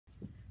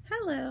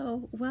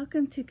Hello,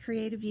 welcome to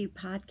Creative View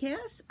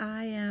Podcast.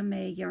 I am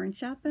a yarn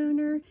shop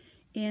owner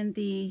in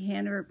the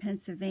Hanover,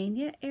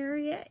 Pennsylvania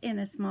area in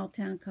a small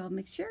town called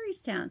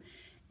McSherrystown.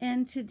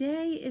 And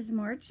today is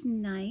March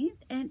 9th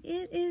and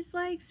it is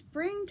like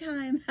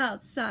springtime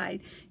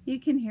outside. You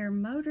can hear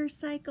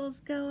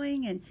motorcycles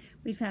going and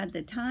we've had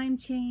the time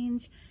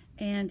change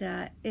and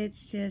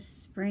it's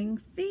just spring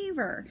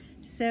fever.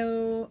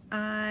 So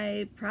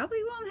I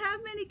probably won't have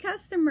many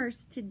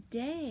customers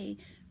today,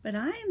 but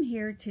I am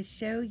here to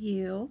show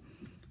you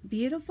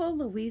beautiful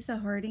Louisa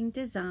Harding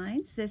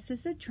designs. This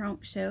is a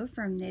trunk show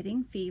from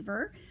Knitting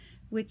Fever,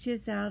 which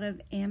is out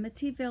of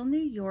Amityville, New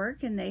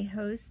York, and they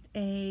host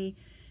a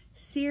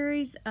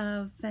series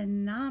of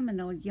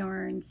phenomenal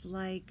yarns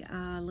like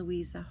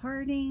Louisa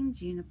Harding,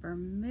 Juniper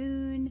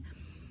Moon.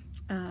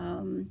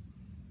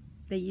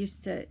 They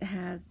used to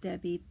have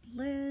Debbie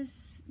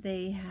Bliss,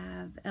 they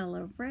have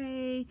Ella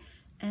Ray,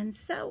 and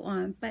so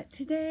on. But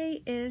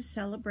today is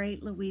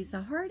Celebrate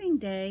Louisa Harding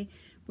Day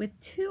with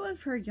two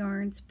of her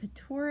yarns,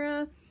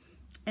 Pittura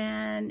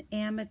and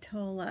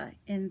Amitola,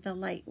 in the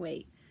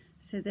lightweight.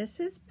 So this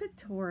is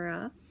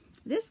Pittura.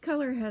 This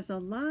color has a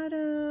lot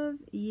of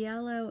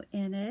yellow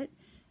in it,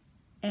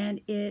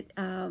 and it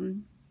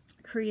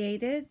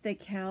created the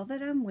cowl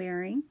that I'm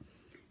wearing.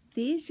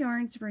 These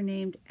yarns were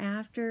named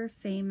after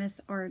famous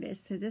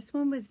artists. So this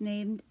one was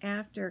named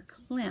after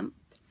Klimt.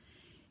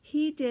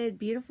 He did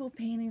beautiful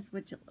paintings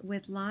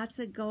with lots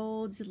of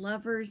golds,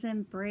 lovers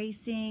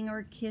embracing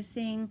or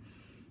kissing,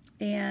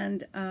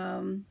 and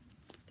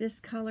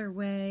this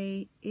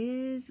colorway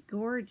is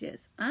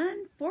gorgeous.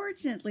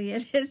 Unfortunately,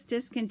 it is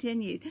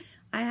discontinued.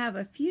 I have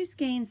a few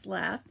skeins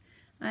left.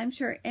 I'm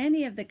sure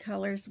any of the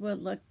colors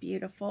would look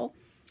beautiful.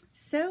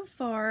 So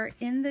far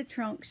in the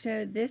trunk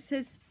show,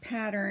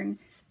 pattern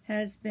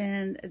has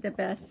been the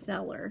best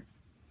seller.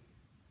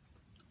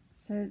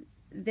 So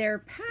their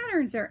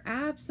patterns are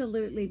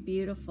absolutely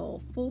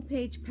beautiful. Full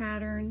page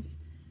patterns,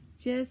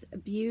 just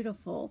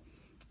beautiful.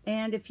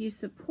 And if you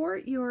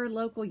support your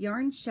local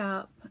yarn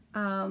shop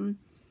on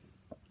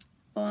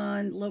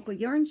Local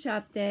Yarn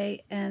Shop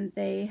Day and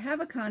they have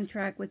a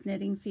contract with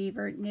Knitting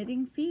Fever,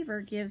 Knitting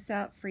Fever gives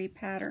out free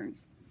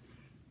patterns.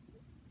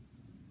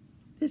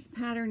 This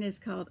pattern is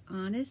called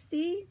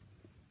Honesty.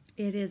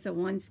 It is a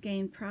one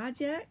skein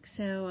project,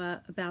 so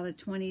about a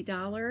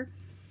 $20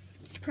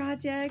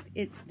 project.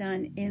 It's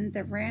done in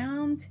the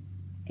round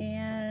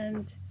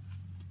and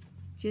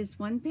just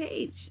one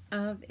page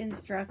of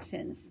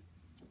instructions.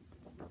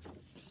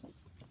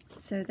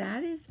 So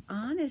that is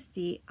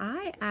Honesty.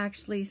 I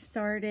actually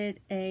started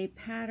a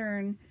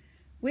pattern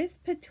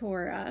with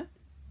Pittura,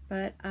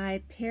 but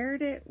I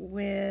paired it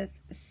with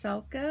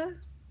Sulka,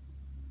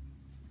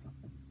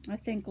 I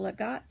think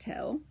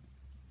Legato,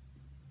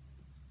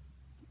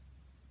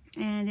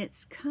 and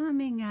it's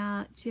coming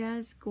out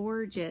just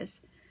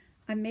gorgeous.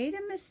 I made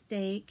a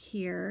mistake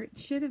here. It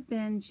should have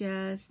been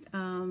just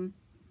 2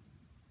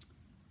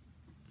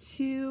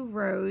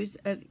 rows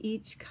of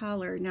each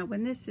color. Now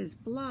when this is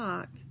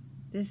blocked,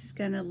 this is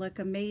going to look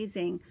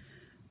amazing.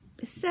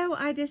 So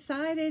I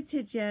decided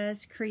to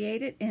just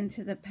create it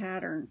into the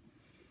pattern.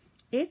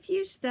 If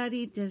you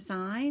study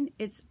design,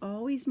 it's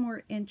always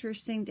more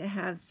interesting to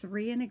have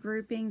 3 in a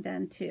grouping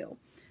than 2.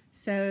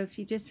 So if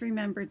you just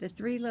remember the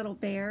 3 little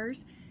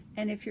bears,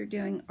 and if you're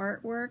doing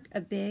artwork,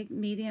 a big,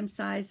 medium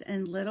size,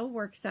 and little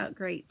works out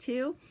great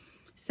too.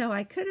 So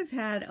I could have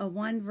had a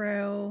 1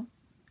 row,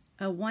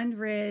 a 1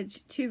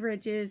 ridge, 2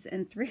 ridges,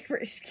 and 3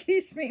 ridges.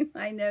 Excuse me,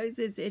 my nose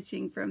is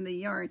itching from the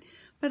yarn.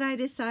 But I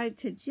decided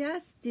to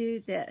just do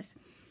this.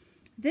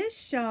 This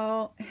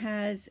shawl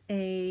has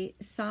a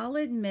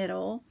solid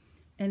middle,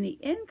 and the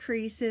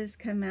increases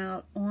come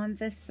out on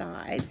the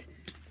sides.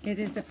 It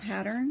is a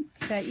pattern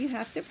that you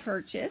have to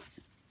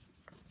purchase.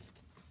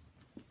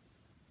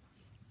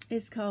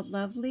 It's called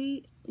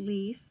Lovely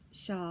Leaf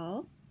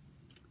Shawl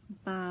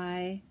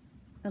by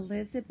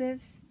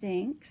Elizabeth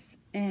Stinks,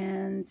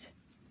 and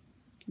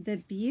the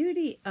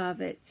beauty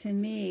of it to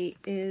me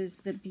is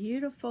the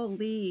beautiful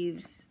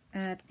leaves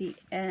at the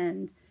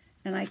end,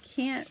 and I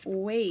can't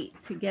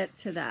wait to get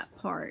to that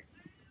part.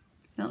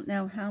 I don't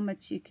know how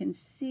much you can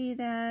see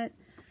that,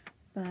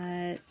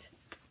 but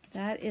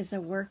that is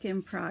a work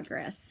in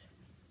progress.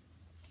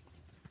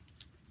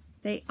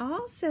 They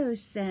also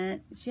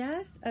sent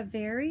just a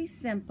very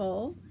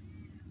simple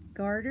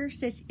garter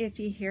stitch. If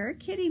you hear a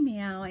kitty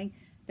meowing,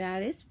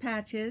 that is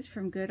Patches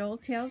from Good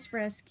Old Tales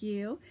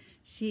Rescue.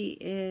 She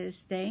is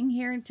staying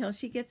here until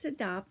she gets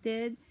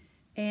adopted.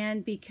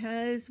 And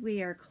because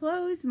we are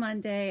closed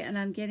Monday and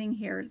I'm getting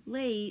here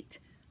late,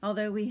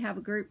 although we have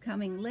a group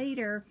coming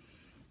later,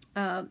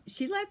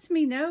 she lets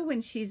me know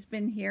when she's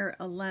been here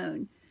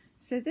alone.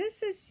 So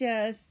this is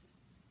just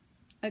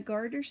a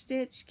garter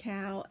stitch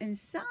cowl, and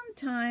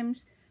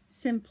sometimes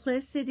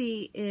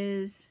simplicity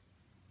is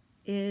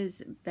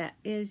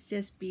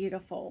just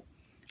beautiful.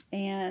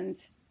 And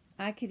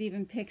I could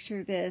even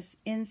picture this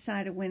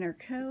inside a winter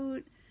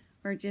coat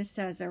or just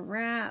as a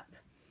wrap.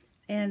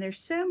 And there's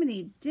so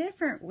many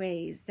different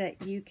ways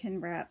that you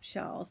can wrap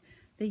shawls.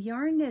 The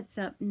yarn knits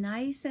up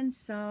nice and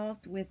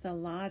soft with a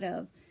lot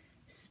of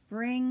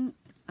spring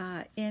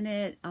in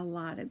it, a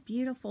lot of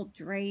beautiful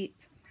drape,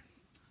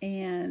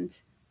 and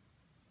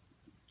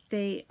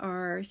they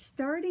are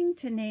starting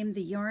to name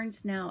the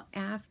yarns now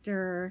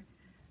after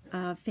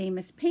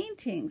famous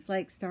paintings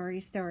like Starry,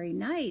 Starry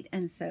Night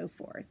and so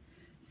forth.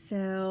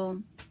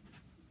 So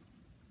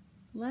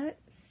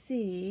let's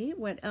see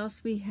what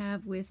else we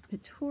have with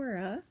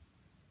Pittura.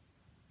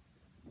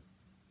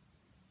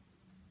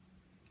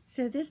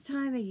 So this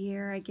time of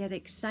year I get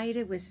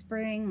excited with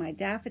spring. My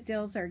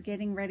daffodils are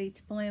getting ready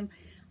to bloom.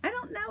 I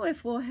don't know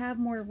if we'll have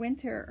more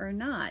winter or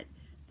not.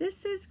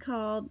 This is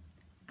called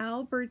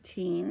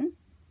Albertine.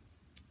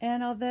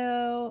 And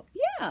although,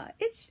 yeah,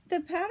 the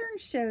pattern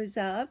shows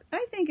up,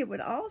 I think it would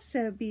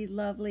also be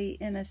lovely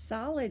in a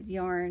solid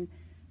yarn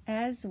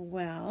as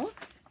well.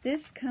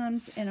 This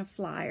comes in a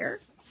flyer,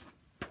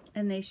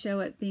 and they show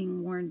it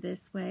being worn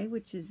this way,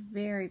 which is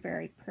very,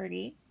 very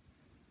pretty.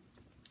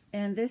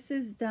 And this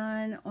is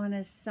done on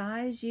a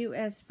size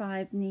US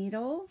 5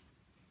 needle.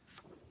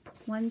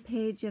 1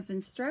 page of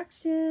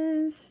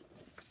instructions,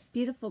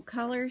 beautiful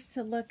colors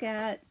to look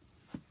at.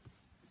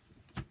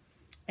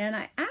 And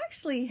I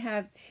actually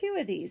have 2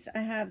 of these. I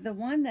have the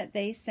one that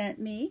they sent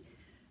me.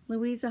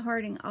 Louisa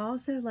Harding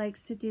also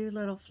likes to do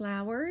little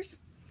flowers.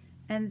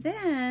 And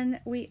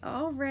then we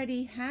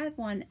already had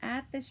one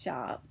at the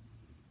shop.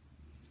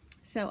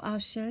 So I'll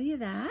show you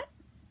that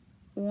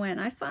when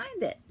I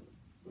find it.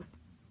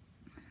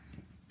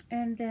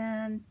 And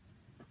then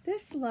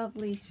this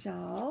lovely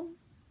shawl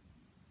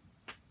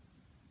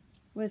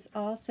was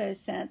also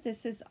sent.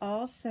 This is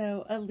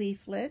also a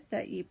leaflet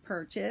that you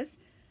purchase.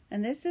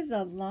 And this is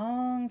a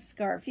long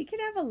scarf. You could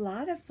have a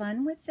lot of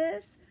fun with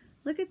this.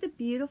 Look at the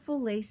beautiful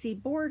lacy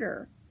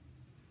border.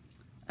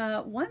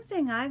 One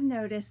thing I've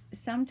noticed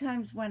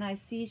sometimes when I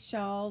see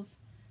shawls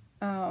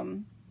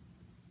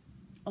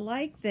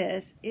like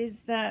this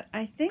is that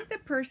I think the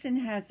person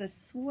has a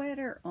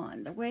sweater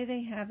on, the way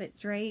they have it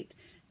draped.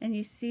 And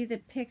you see the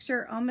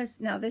picture almost,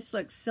 now this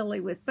looks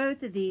silly with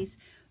both of these,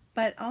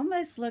 but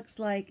almost looks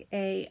like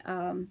a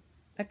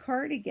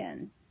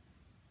cardigan.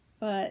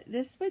 But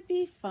this would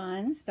be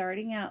fun,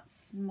 starting out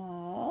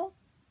small.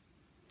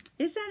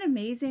 Isn't that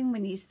amazing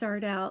when you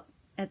start out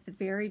at the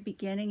very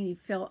beginning and you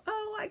feel,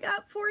 oh, I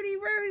got 40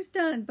 rows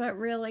done, but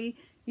really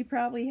you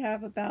probably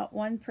have about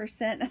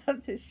 1%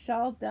 of the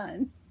shawl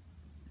done.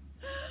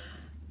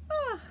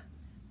 Oh,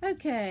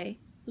 okay,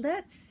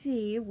 let's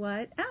see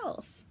what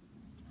else.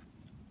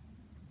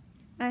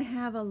 I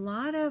have a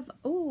lot of,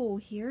 oh,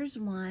 here's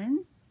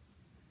one.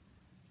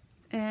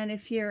 And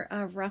if you're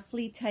a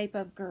ruffly type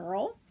of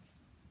girl,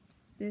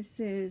 this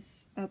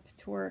is a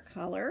Pittura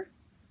color.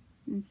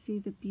 And see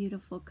the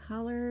beautiful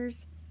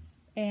colors.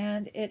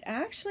 And it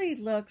actually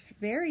looks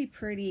very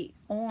pretty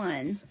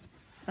on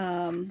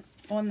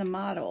the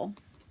model.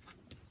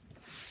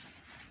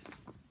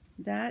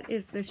 That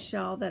is the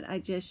shawl that I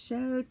just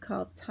showed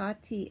called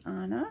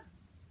Tatiana.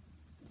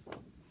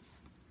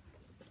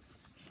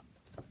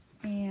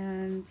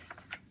 And,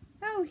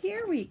 oh,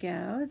 here we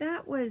go.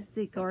 That was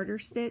the garter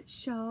stitch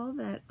shawl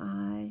that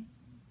I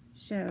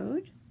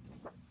showed.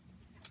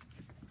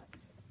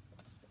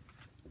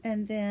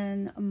 And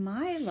then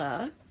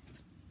Mila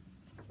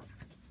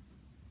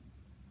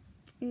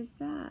is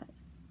that.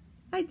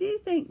 I do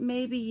think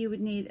maybe you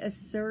would need a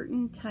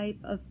certain type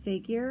of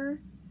figure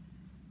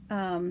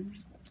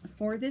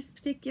for this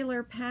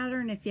particular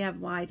pattern. If you have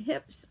wide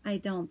hips, I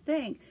don't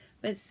think.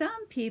 But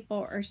some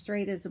people are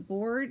straight as a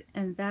board,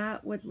 and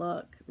that would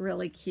look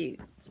really cute.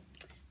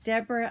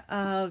 Deborah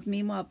of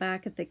Meanwhile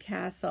Back at the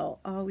Castle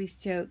always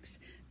jokes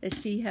that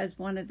she has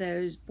one of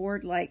those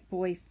board-like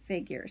boy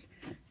figures.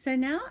 So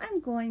now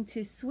I'm going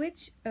to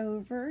switch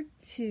over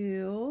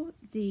to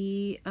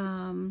the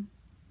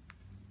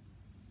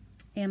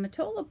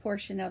Amitola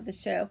portion of the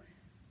show.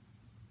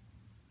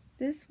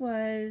 This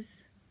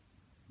was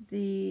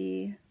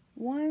the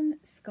one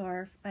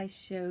scarf I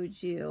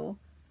showed you.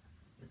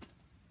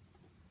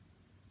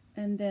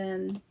 And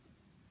then,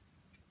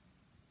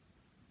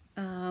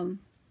 I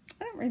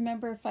don't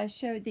remember if I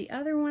showed the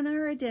other one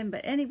or I didn't,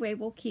 but anyway,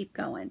 we'll keep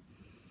going.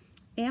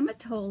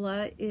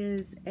 Amitola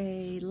is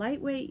a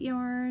lightweight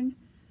yarn.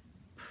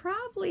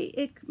 Probably,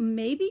 it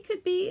maybe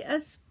could be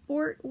a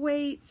sport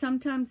weight.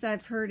 Sometimes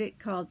I've heard it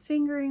called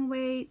fingering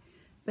weight,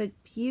 but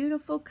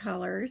beautiful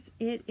colors.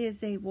 It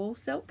is a wool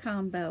silk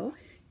combo.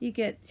 You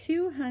get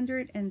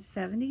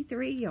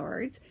 273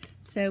 yards,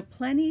 so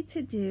plenty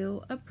to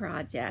do a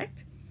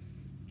project.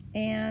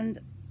 And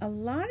a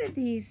lot of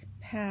these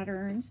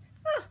patterns,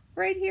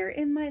 right here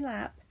in my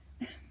lap.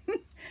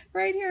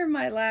 Right here in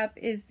my lap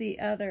is the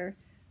other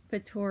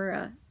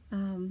Pittura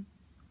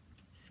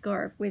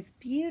scarf with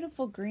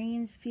beautiful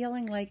greens,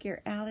 feeling like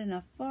you're out in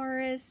a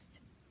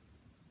forest.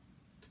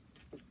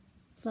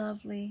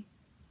 Lovely.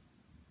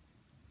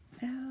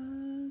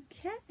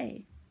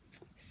 Okay,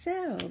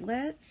 so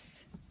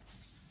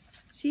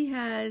she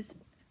has,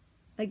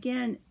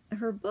 again,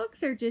 her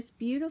books are just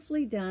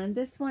beautifully done.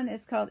 This one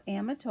is called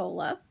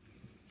Amitola.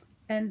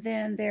 And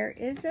then there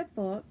is a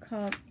book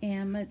called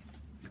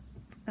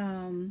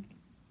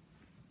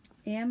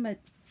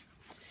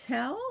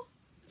Amitola,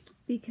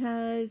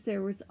 because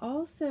there was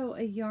also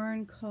a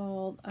yarn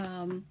called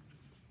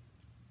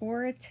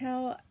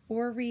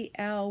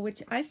Oriel,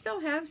 which I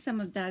still have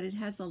some of that. It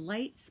has a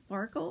light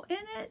sparkle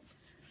in it.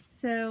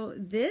 So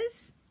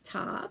this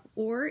top,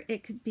 or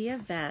it could be a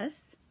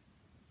vest.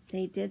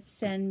 They did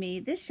send me,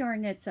 this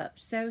yarn knits up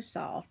so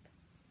soft.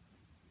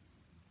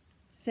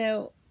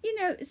 So, you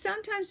know,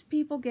 sometimes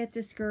people get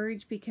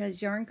discouraged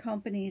because yarn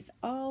companies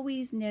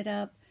always knit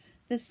up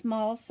the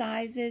small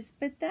sizes,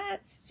 but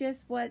that's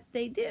just what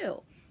they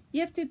do.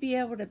 You have to be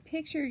able to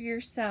picture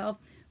yourself,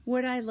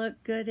 would I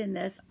look good in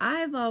this?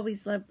 I've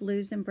always loved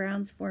blues and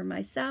browns for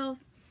myself.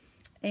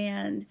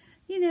 And,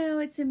 you know,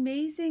 it's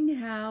amazing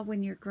how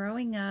when you're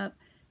growing up,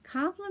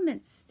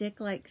 compliments stick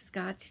like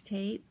Scotch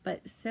tape,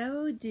 but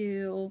so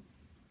do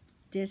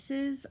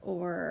disses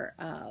or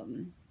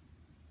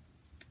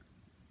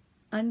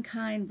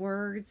unkind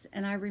words.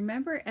 And I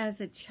remember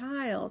as a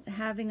child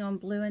having on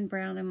blue and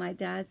brown, and my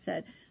dad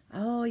said,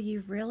 "Oh,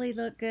 you really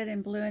look good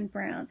in blue and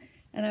brown."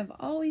 And I've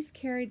always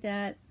carried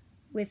that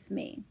with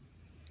me.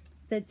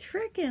 The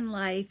trick in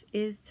life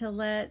is to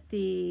let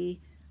the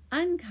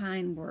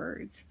unkind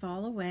words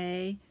fall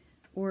away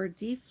or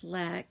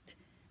deflect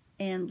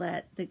and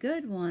let the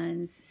good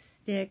ones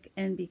stick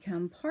and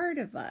become part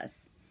of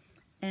us,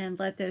 and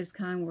let those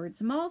kind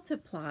words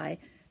multiply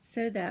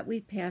so that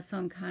we pass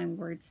on kind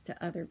words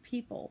to other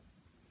people.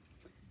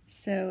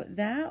 So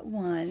that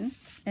one,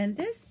 and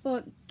this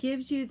book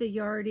gives you the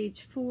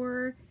yardage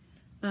for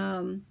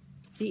the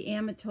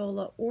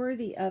Amitola or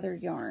the other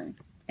yarn.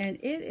 And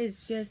it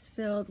is just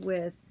filled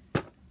with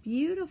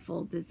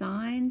beautiful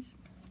designs,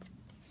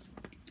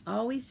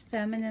 always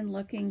feminine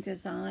looking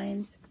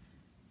designs,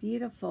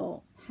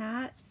 beautiful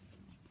hats,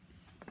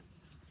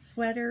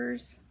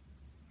 sweaters.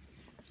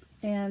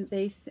 And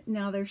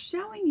now they're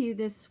showing you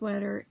this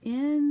sweater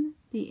in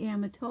the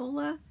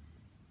Amitola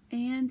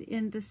and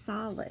in the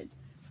solid.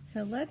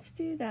 So let's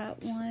do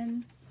that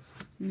one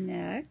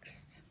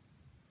next.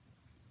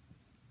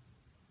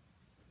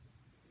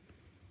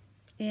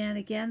 And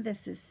again,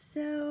 this is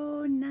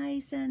so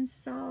nice and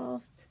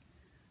soft.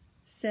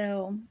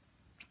 So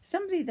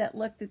somebody that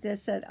looked at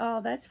this said,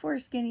 "Oh, that's for a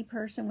skinny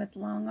person with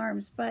long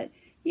arms." But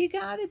you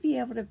got to be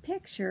able to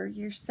picture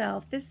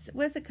yourself. This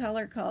was a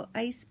color called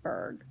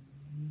Iceberg.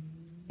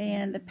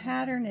 And the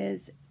pattern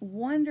is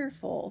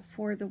wonderful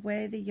for the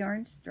way the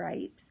yarn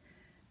stripes.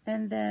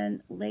 And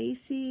then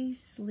lacy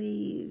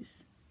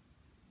sleeves.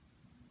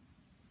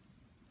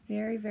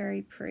 Very,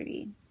 very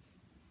pretty.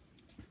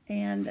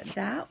 And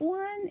that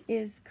one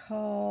is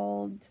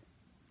called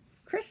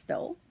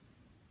Crystal.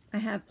 I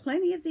have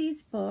plenty of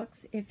these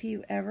books. If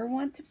you ever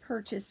want to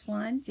purchase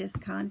one,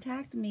 just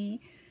contact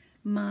me.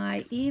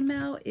 My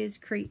email is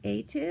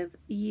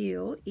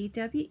creativeu,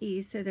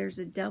 E-W-E, so there's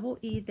a double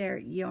E there,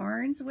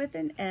 yarns with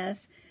an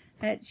S,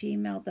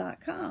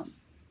 @gmail.com.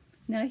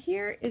 Now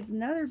here is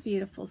another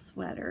beautiful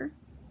sweater.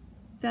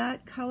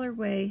 That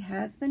colorway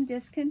has been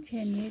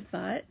discontinued,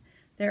 but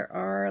there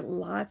are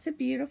lots of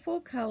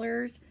beautiful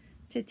colors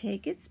to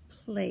take its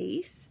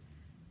place.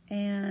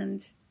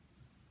 And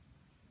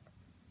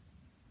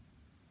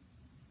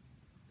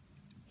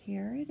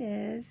here it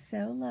is,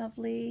 so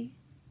lovely.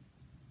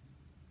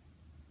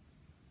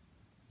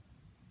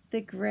 The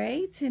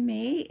gray to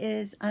me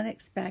is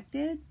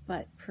unexpected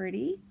but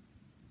pretty.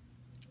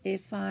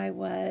 If I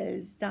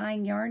was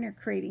dyeing yarn or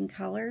creating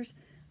colors,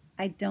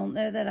 I don't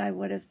know that I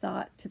would have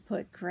thought to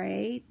put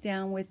gray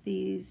down with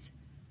these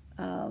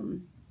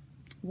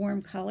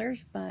warm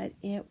colors, but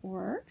it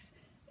works.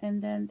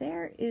 And then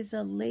there is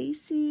a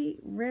lacy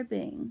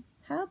ribbing.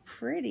 How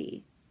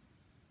pretty.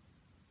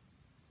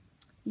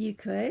 You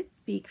could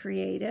be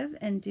creative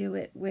and do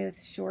it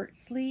with short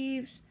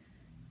sleeves,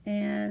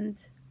 and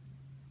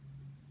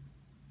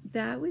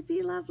that would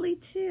be lovely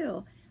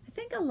too. I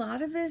think a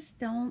lot of us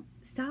don't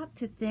stop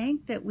to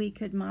think that we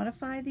could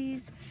modify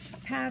these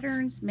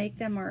patterns, make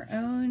them our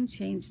own,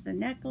 change the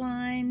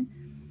neckline.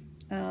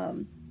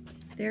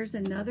 There's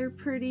another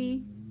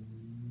pretty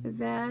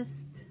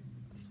vest.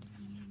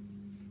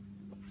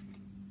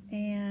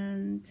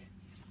 And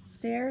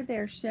there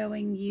they're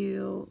showing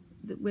you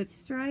with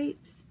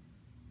stripes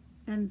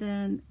and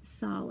then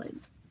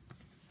solid.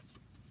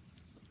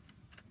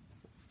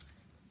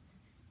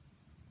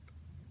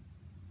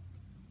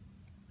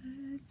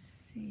 Let's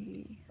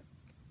see.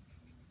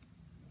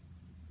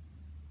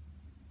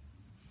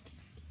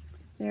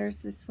 There's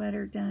the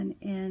sweater done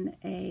in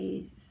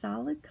a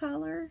solid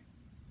color.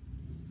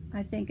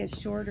 I think a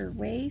shorter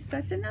waist.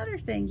 That's another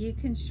thing. You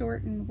can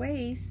shorten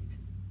waist.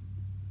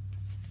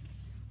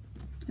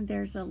 And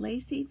there's a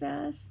lacy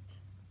vest.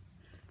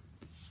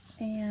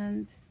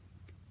 And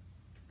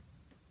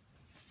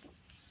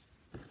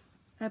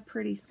a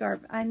pretty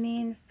scarf. I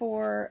mean,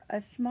 for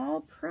a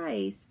small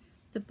price,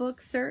 the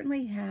books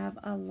certainly have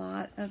a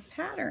lot of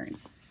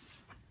patterns.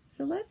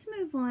 So let's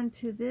move on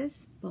to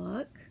this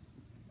book.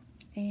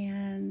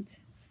 And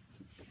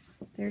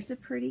there's a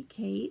pretty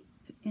cape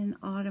in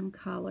autumn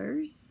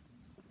colors.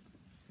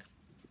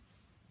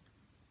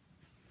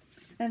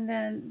 And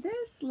then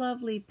this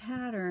lovely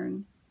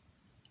pattern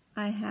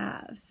I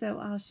have, so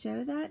I'll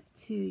show that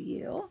to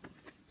you.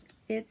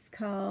 It's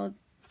called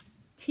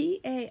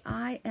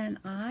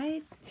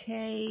T-A-I-N-I,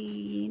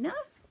 Taina,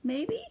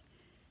 maybe?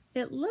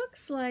 It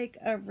looks like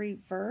a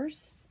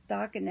reverse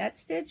stockinette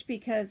stitch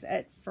because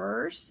at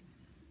first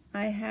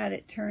I had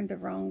it turned the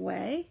wrong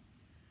way,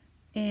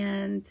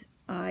 and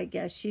I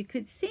guess you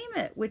could seam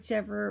it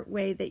whichever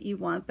way that you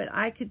want, but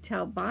I could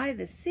tell by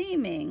the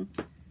seaming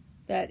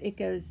that it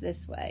goes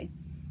this way.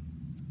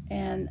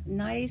 And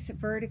nice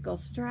vertical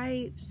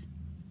stripes,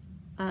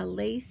 a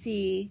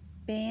lacy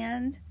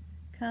band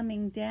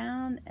coming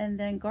down, and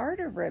then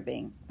garter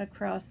ribbing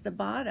across the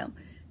bottom,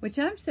 which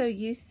I'm so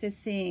used to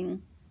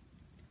seeing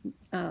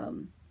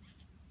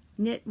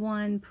knit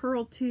 1,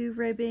 purl 2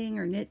 ribbing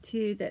or knit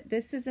 2, that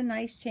this is a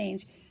nice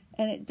change.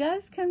 And it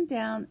does come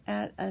down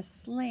at a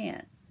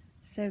slant,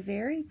 so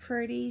very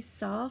pretty,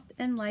 soft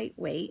and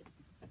lightweight.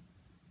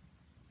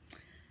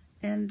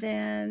 And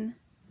then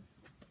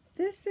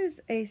this is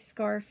a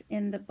scarf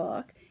in the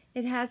book.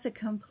 It has a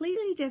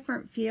completely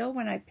different feel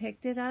when I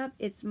picked it up.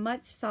 It's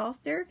much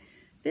softer.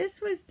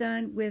 This was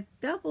done with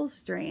double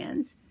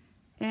strands,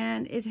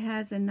 and it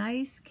has a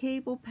nice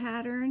cable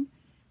pattern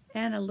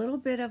and a little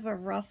bit of a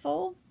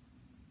ruffle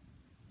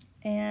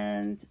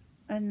and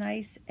a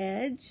nice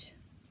edge.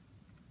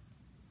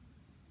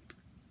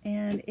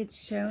 And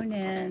it's shown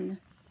in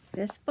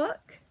this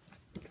book.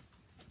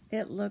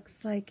 It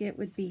looks like it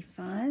would be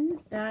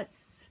fun.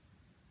 That's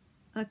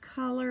a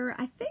color,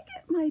 I think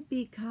it might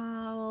be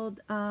called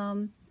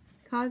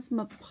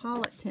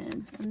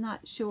Cosmopolitan. I'm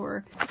not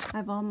sure. I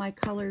have all my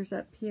colors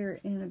up here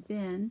in a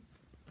bin.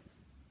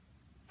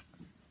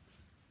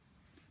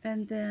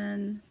 And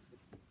then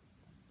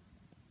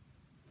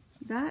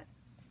that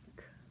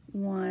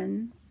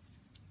one,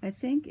 I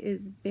think,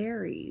 is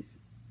berries.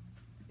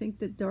 I think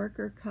the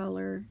darker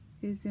color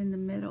is in the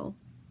middle.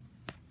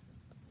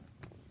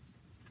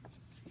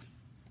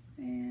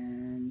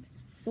 And,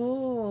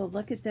 oh,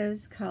 look at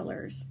those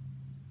colors.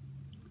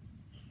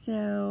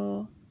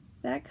 So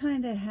that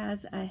kind of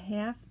has a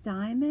half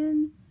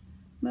diamond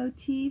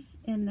motif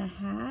in the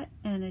hat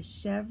and a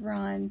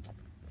chevron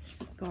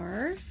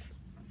scarf.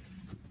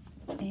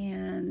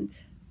 And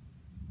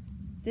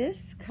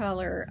this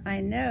color, I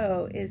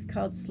know, is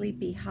called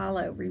Sleepy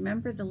Hollow.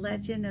 Remember the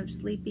legend of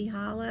Sleepy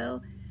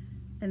Hollow?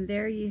 And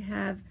there you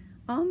have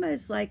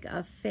almost like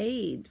a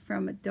fade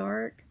from a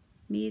dark,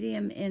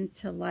 medium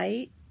into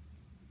light.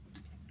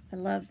 I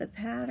love the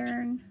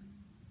pattern.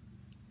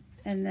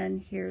 And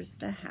then here's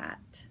the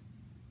hat.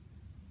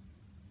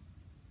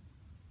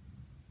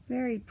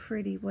 Very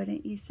pretty,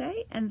 wouldn't you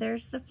say? And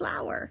there's the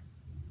flower.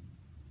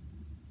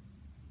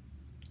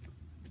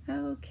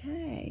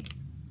 Okay.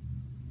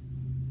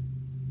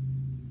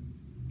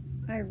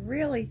 I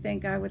really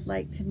think I would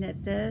like to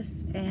knit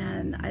this,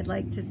 and I'd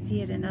like to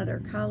see it in other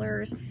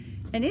colors.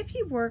 And if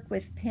you work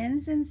with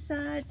pins and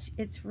such,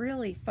 it's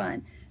really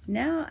fun.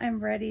 Now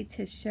I'm ready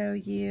to show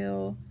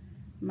you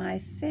my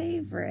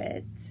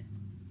favorite.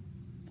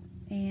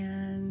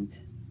 And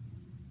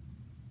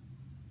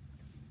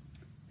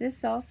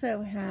this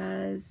also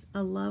has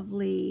a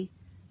lovely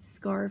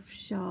scarf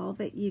shawl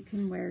that you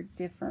can wear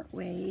different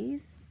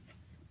ways.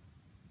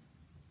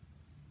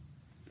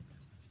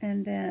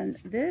 And then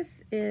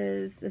this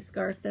is the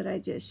scarf that I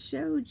just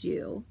showed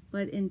you,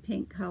 but in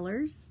pink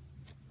colors.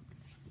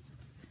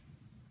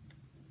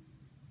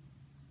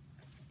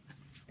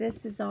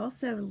 This is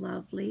also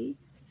lovely.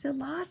 So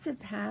lots of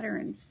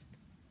patterns.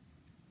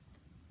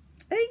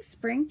 I think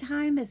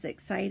springtime is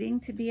exciting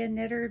to be a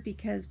knitter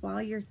because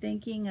while you're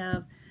thinking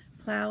of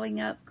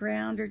plowing up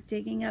ground or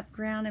digging up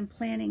ground and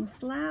planting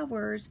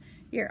flowers,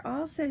 you're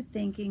also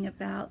thinking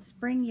about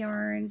spring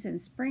yarns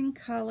and spring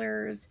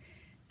colors.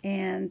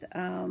 And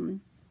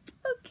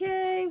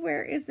okay,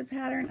 where is the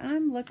pattern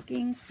I'm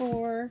looking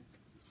for?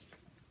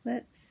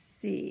 Let's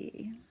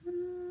see.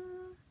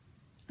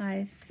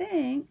 I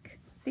think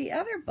the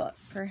other book,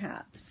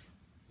 perhaps.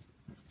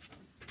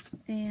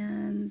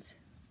 And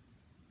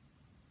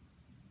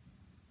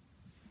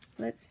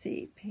let's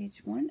see,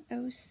 page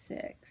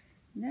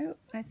 106. Nope,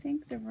 I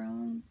think the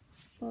wrong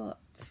book.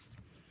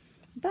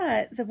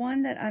 But the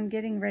one that I'm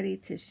getting ready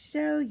to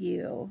show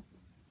you,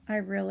 I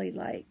really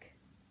like.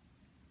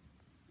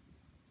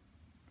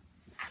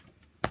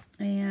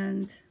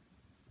 And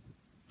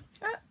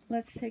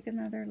let's take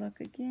another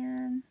look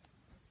again.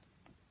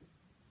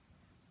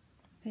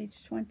 Page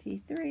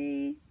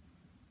 23.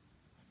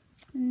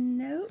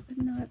 Nope,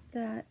 not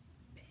that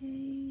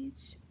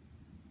page.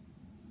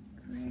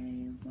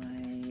 Gray,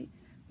 white.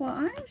 Well,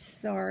 I'm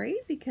sorry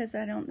because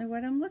I don't know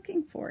what I'm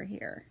looking for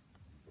here.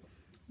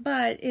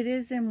 But it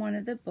is in one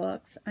of the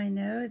books. I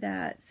know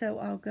that. So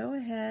I'll go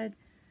ahead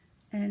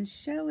and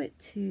show it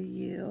to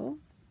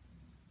you.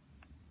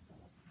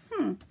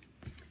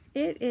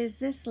 It is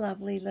this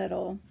lovely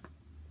little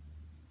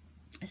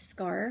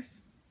scarf.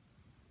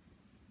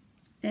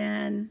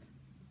 And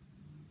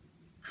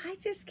I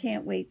just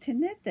can't wait to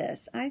knit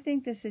this. I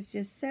think this is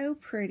just so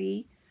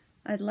pretty.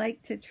 I'd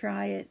like to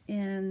try it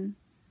in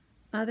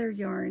other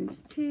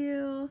yarns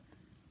too.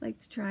 like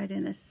to try it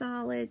in a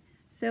solid.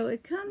 So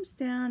it comes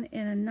down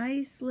in a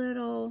nice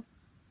little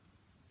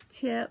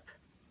tip,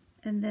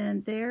 and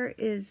then there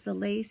is the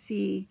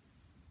lacy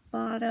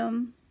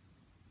bottom.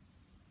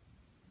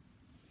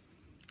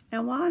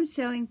 And while I'm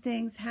showing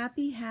things,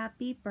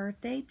 happy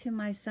birthday to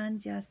my son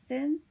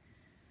Justin.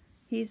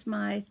 He's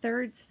my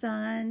third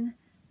son,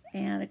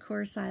 and of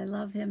course I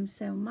love him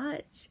so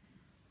much.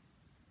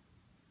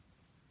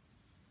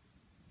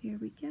 Here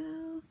we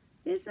go.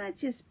 Isn't that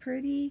just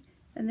pretty?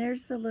 And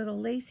there's the little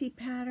lacy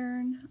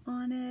pattern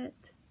on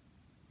it.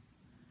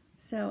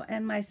 So,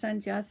 and my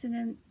son Justin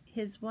and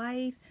his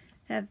wife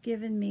have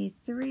given me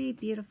 3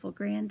 beautiful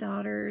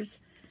granddaughters.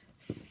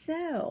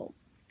 So,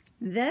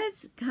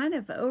 that's kind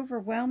of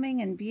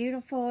overwhelming and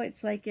beautiful.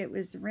 It's like it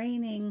was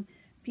raining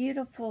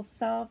beautiful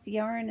soft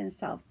yarn and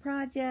soft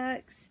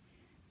projects.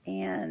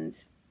 And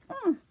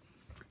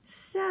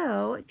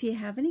so if you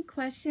have any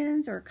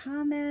questions or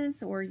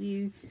comments, or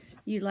you'd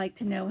like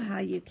to know how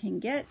you can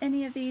get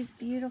any of these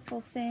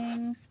beautiful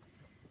things,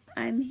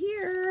 I'm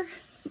here.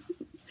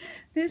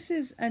 This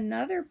is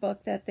another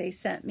book that they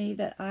sent me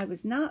that I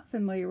was not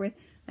familiar with.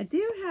 I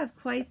do have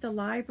quite the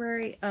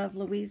library of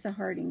Louisa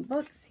Harding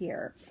books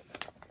here.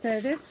 So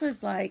this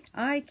was like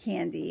eye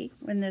candy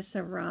when this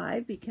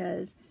arrived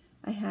because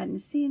I hadn't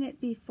seen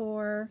it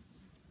before.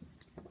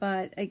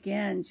 But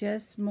again,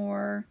 just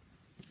more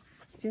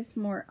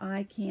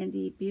eye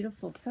candy,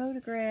 beautiful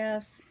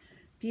photographs,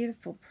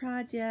 beautiful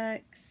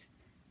projects.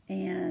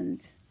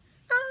 And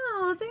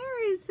oh,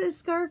 there is the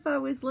scarf I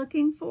was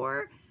looking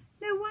for.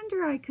 No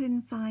wonder I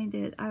couldn't find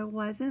it. I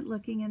wasn't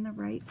looking in the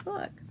right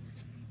book.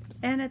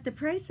 And at the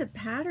price of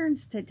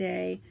patterns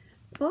today,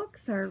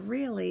 books are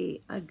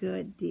really a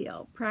good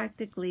deal,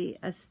 practically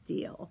a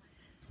steal.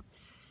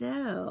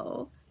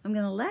 So I'm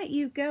going to let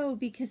you go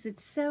because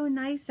it's so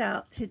nice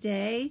out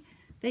today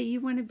that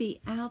you want to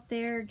be out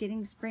there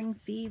getting spring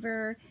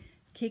fever,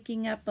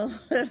 kicking up a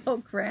little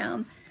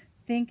ground,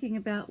 thinking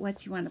about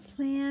what you want to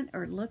plant,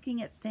 or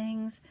looking at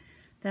things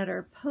that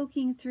are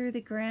poking through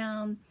the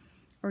ground,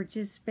 or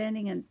just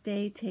spending a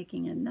day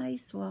taking a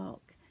nice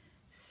walk.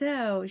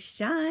 So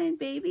shine,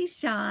 baby,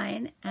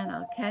 shine, and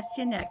I'll catch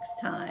you next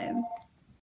time.